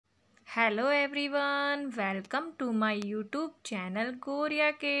Hello everyone, welcome to my YouTube channel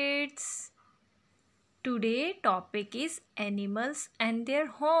Goria Kids. Today topic is animals and their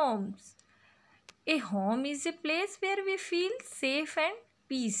homes. A home is a place where we feel safe and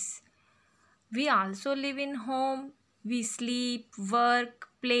peace. We also live in home. We sleep, work,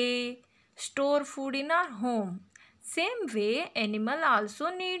 play, store food in our home. Same way animal also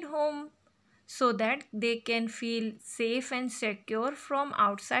need home so that they can feel safe and secure from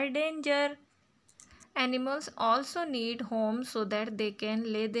outside danger. Animals also need homes so that they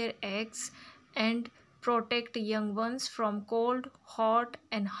can lay their eggs and protect young ones from cold, hot,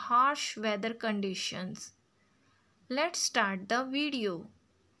 and harsh weather conditions. Let's start the video.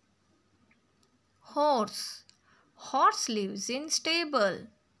 Horse. Horse lives in stable.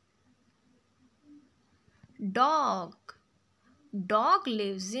 Dog. Dog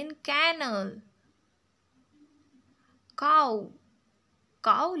lives in kennel. Cow.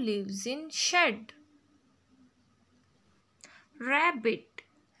 Cow lives in shed. Rabbit.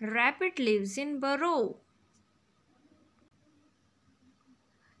 Rabbit lives in burrow.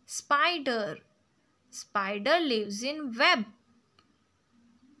 Spider. Spider lives in web.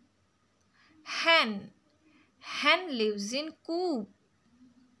 Hen. Hen lives in coop.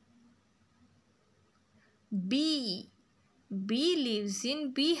 Bee. Bee lives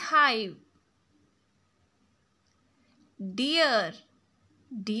in beehive. Deer.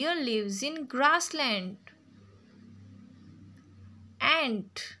 Deer lives in grassland.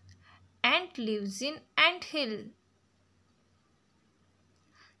 Ant. Ant lives in anthill.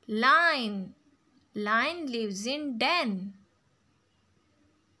 Lion. Lion lives in den.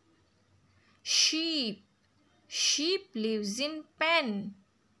 Sheep. Sheep lives in pen.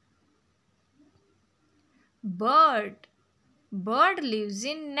 Bird. Bird lives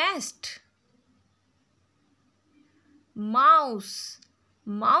in nest. Mouse.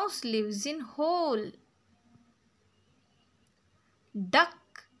 Mouse lives in hole.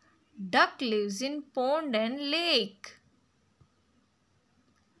 Duck. Duck lives in pond and lake.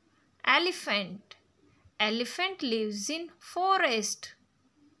 Elephant. Elephant lives in forest.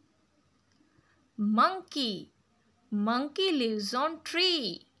 Monkey. Monkey lives on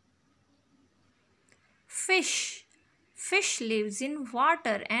tree. Fish. Fish lives in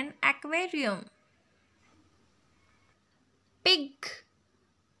water and aquarium. Pig.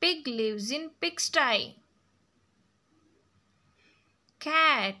 Pig lives in pigsty.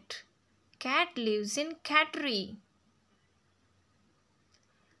 Cat. Cat lives in cattery.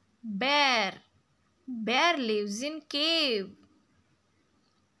 Bear. Bear lives in cave.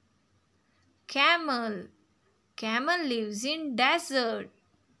 Camel. Camel lives in desert.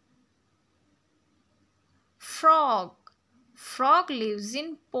 Frog. Frog lives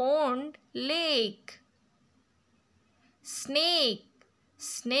in pond, lake. Snake.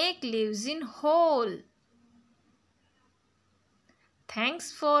 Snake lives in hole.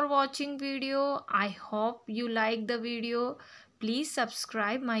 Thanks for watching video. I hope you like the video. Please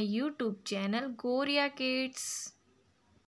subscribe my YouTube channel Goria Kids.